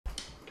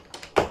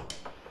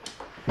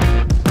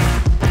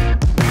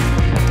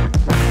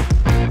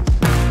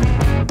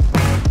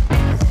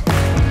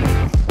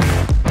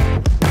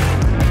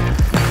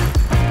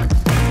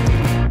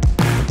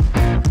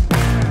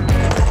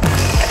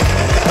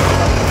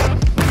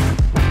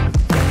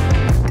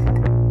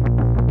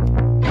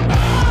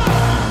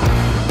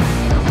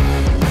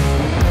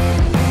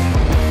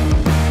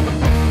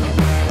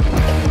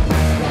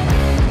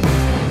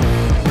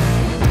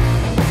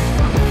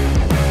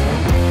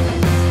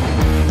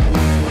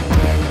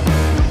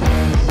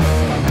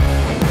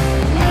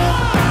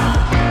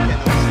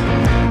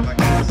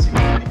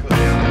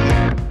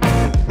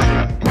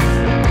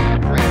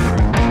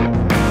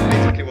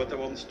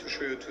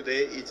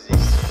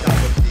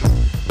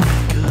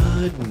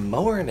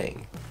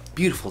morning.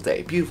 Beautiful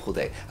day, beautiful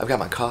day. I've got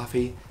my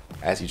coffee,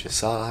 as you just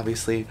saw,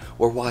 obviously.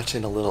 We're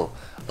watching a little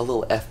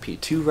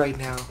FP2 right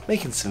now,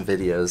 making some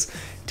videos,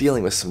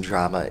 dealing with some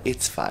drama.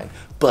 It's fine.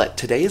 But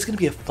today is gonna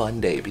be a fun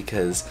day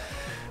because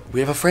we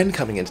have a friend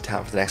coming into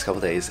town for the next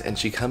couple days, and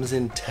she comes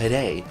in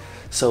today.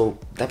 So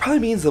that probably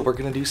means that we're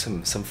gonna do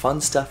some fun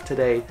stuff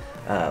today.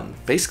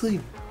 Basically,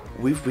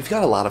 we've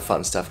got a lot of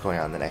fun stuff going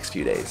on the next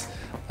few days.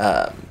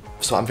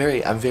 So I'm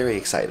very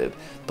excited.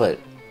 But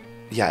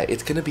yeah,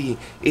 it's gonna be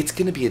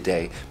a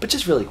day. But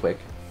just really quick,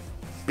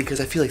 because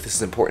I feel like this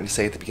is important to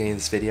say at the beginning of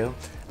this video,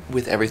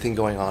 with everything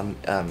going on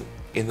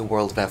in the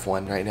world of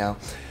F1 right now,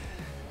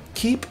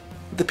 keep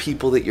the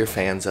people that you're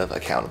fans of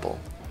accountable.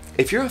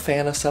 If you're a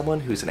fan of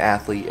someone who's an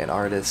athlete, an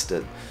artist,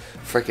 a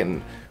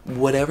frickin'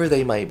 whatever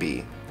they might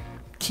be,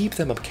 keep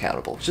them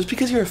accountable. Just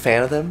because you're a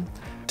fan of them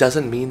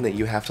doesn't mean that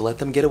you have to let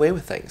them get away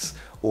with things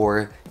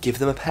or give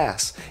them a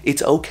pass.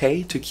 It's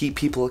okay to keep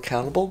people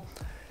accountable,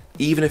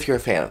 even if you're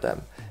a fan of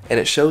them. And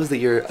it shows that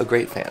you're a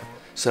great fan.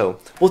 So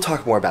we'll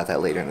talk more about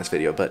that later in this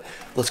video, but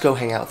let's go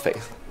hang out with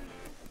Faith.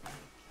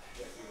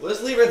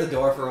 Let's leave her at the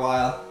door for a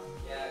while.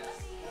 Yeah,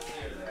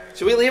 leave her there.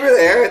 Should we leave her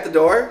there at the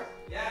door?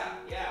 Yeah.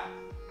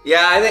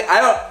 Yeah,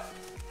 I don't.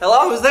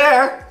 Hello, who's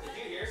there? Did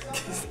you hear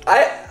something?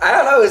 I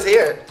don't know who's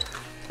here.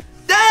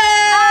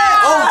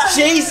 Oh,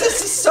 jeez,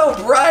 this is so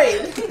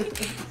bright.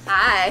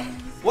 Hi.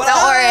 What Don't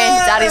up? worry,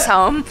 Daddy's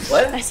home.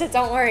 What? I said,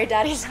 don't worry,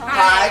 Daddy's home.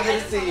 Hi,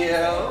 good to see you.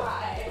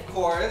 Of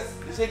course.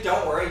 You say,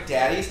 don't worry,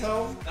 Daddy's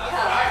home? That's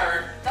what I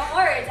heard. Don't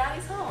worry,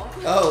 Daddy's home.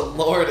 Oh,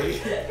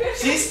 lordy.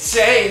 She's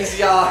changed,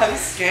 y'all. I'm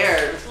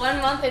scared.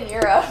 1 month in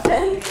Europe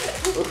and...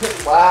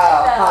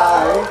 Wow.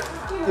 Hi.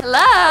 Hello.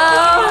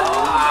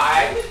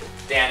 Hi.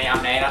 Danny,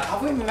 I'm Nate.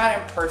 Have we met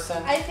in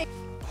person? I think...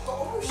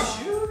 Oh,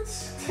 shoot.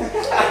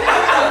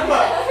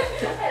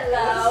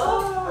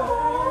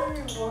 Hello.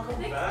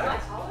 Welcome Am I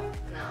taller?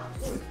 No.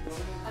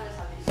 I just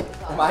have these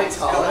shoes on. Am I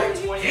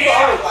taller?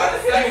 Yeah.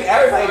 I mean,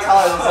 everybody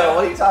taller than so.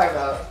 What are you talking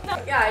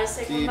about? Yeah, I just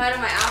take one Dude. bite of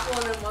my apple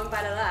and then one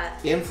bite of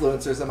that.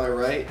 Influencers, am I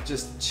right?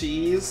 Just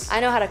cheese. I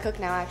know how to cook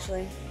now,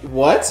 actually.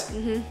 What?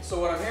 So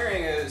what I'm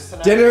hearing is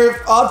tonight. Dinner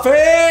on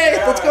Faith!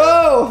 Let's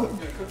go! You're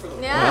gonna cook for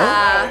the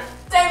Yeah.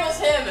 Same as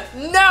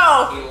him.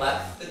 No! He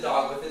left the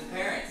dog with his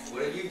parents.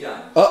 What have you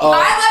done? Uh-oh. I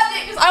left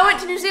it because I went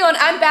to New Zealand.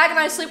 I'm back and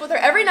I sleep with her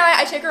every night.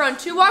 I take her on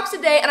 2 walks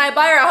a day and I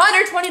buy her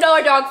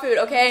 $120 dog food,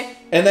 okay?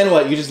 And then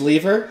what? You just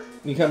leave her?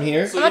 You come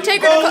here? I'm gonna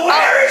take her to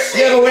Where is she?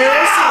 Yeah,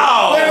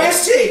 but where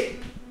is she?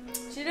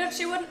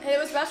 She wouldn't, it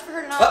was best for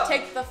her to not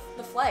take the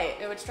flight.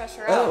 It would stress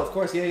her Oh, out. of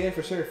course. Yeah,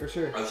 for sure.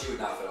 Oh, she would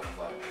not fit on the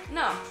flight.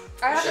 No.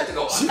 I She had to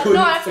go She on. No,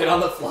 wouldn't I- fit on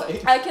the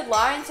flight. I could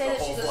lie and say that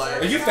The she's a whole flight.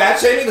 Are you service fat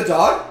dog. shaming the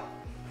dog?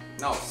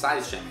 No,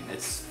 size shaming.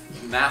 It's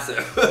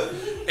massive.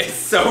 It's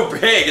so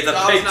big. It's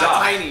a big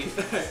dog. tiny.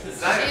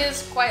 She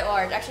is quite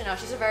large. Actually, no,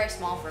 she's a very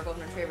small for a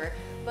golden retriever.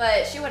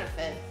 But she wouldn't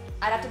fit.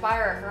 I'd have to buy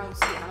her her own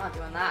seat. I'm not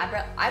doing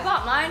that. I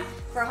bought mine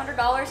for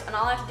 $100, and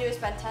all I have to do is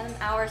spend 10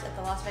 hours at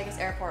the Las Vegas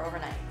airport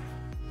overnight.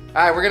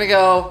 All right, we're gonna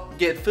go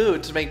get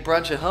food to make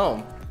brunch at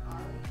home.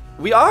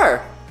 We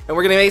are, and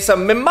we're gonna make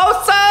some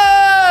mimosas.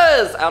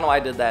 I don't know why I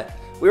did that.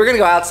 We were gonna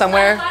go out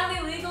somewhere. I'm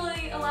finally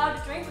legally allowed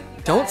to drink with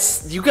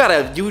you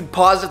Don't, you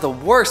paused at the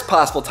worst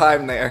possible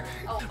time there.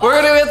 Oh, We're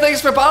gonna get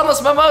things for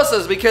bottomless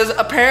mimosas because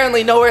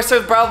apparently nowhere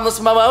serves bottomless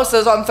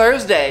mimosas on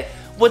Thursday.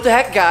 What the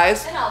heck,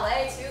 guys? In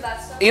LA too,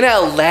 that's so. In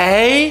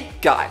LA?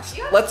 Guys,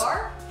 You have let's. a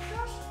car,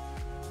 Josh?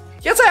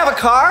 Yes, I have a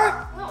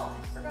car. No,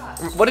 I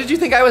forgot. What did you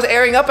think I was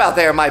airing up out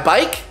there? My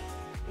bike?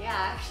 Yeah,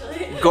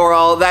 actually.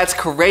 Girl, that's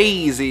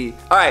crazy.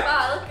 All right,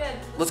 Wow, look good.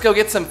 let's go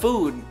get some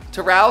food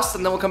to Rouse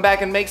and then we'll come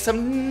back and make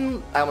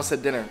some, I almost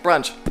said dinner,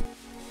 brunch.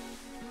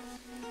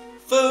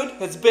 Food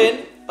has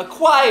been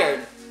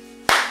acquired,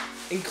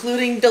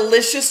 including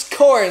delicious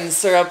corn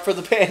syrup for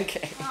the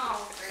pancake.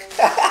 Oh,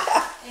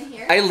 great. In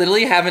here? I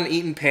literally haven't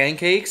eaten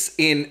pancakes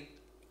in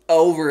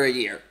over a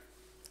year.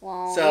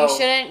 Well, So- you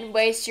shouldn't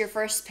waste your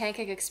first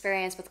pancake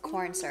experience with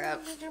corn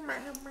syrup.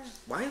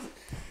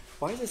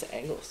 Why is this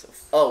angle so?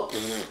 Oh,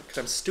 because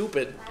I'm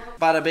stupid.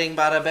 Bada bing,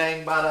 bada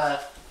bang, bada.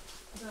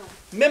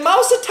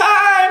 Mimosa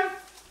time!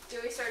 Do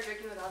we start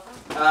drinking without them?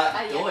 Yeah,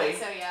 I think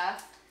so,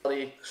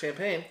 yeah.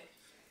 Champagne.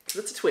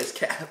 It's a twist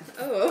cap.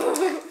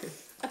 Oh.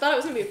 I thought it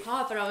was gonna be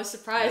pop, and I was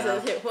surprised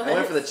that it was. I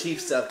went for the cheap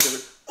stuff.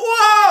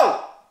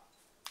 Whoa!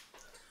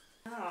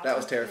 Oh. That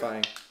was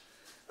terrifying.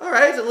 All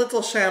right, a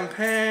little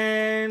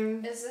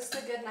champagne. Is this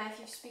the good knife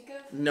you speak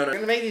of? No, we're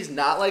gonna make these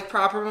not like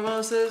proper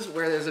mimosas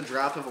where there's a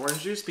drop of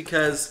orange juice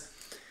because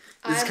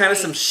this is I'm kind of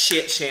weak. some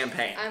shit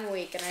champagne. I'm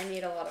weak, and I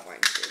need a lot of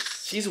orange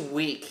juice. She's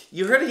weak.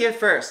 You heard it here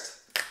first.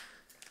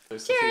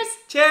 Cheers!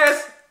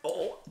 Cheers!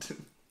 Oh.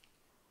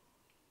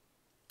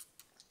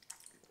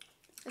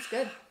 That's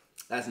good.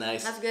 That's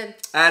nice. That's good.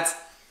 That's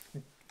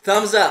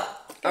thumbs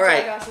up. All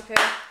right, Gossip here.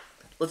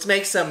 let's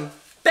make some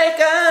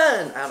bacon.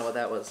 I don't know what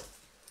that was.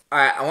 All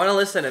right, I want to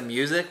listen to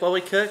music while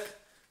we cook.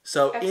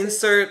 So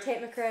insert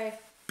Tate McRae.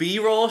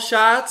 B-roll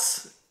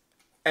shots,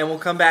 and we'll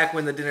come back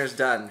when the dinner's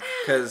done.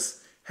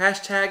 Because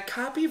hashtag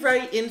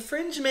copyright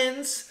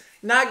infringements.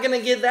 Not gonna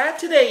get that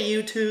today,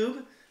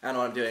 YouTube. I don't know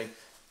what I'm doing.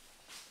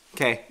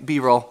 Okay,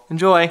 B-roll.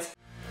 Enjoy.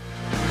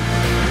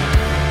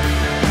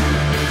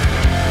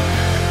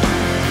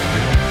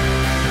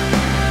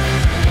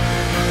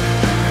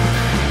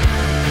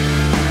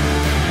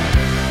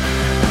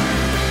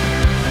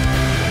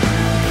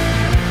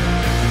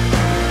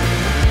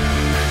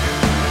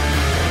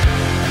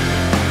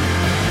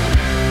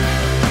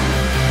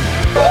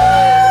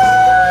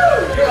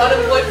 Your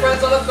unemployed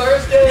friends on a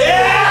Thursday.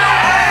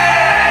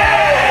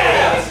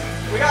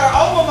 We got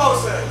our own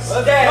mimosas.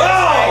 Okay.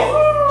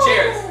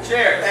 Cheers.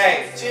 Cheers.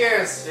 Hey,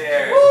 cheers.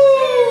 Cheers.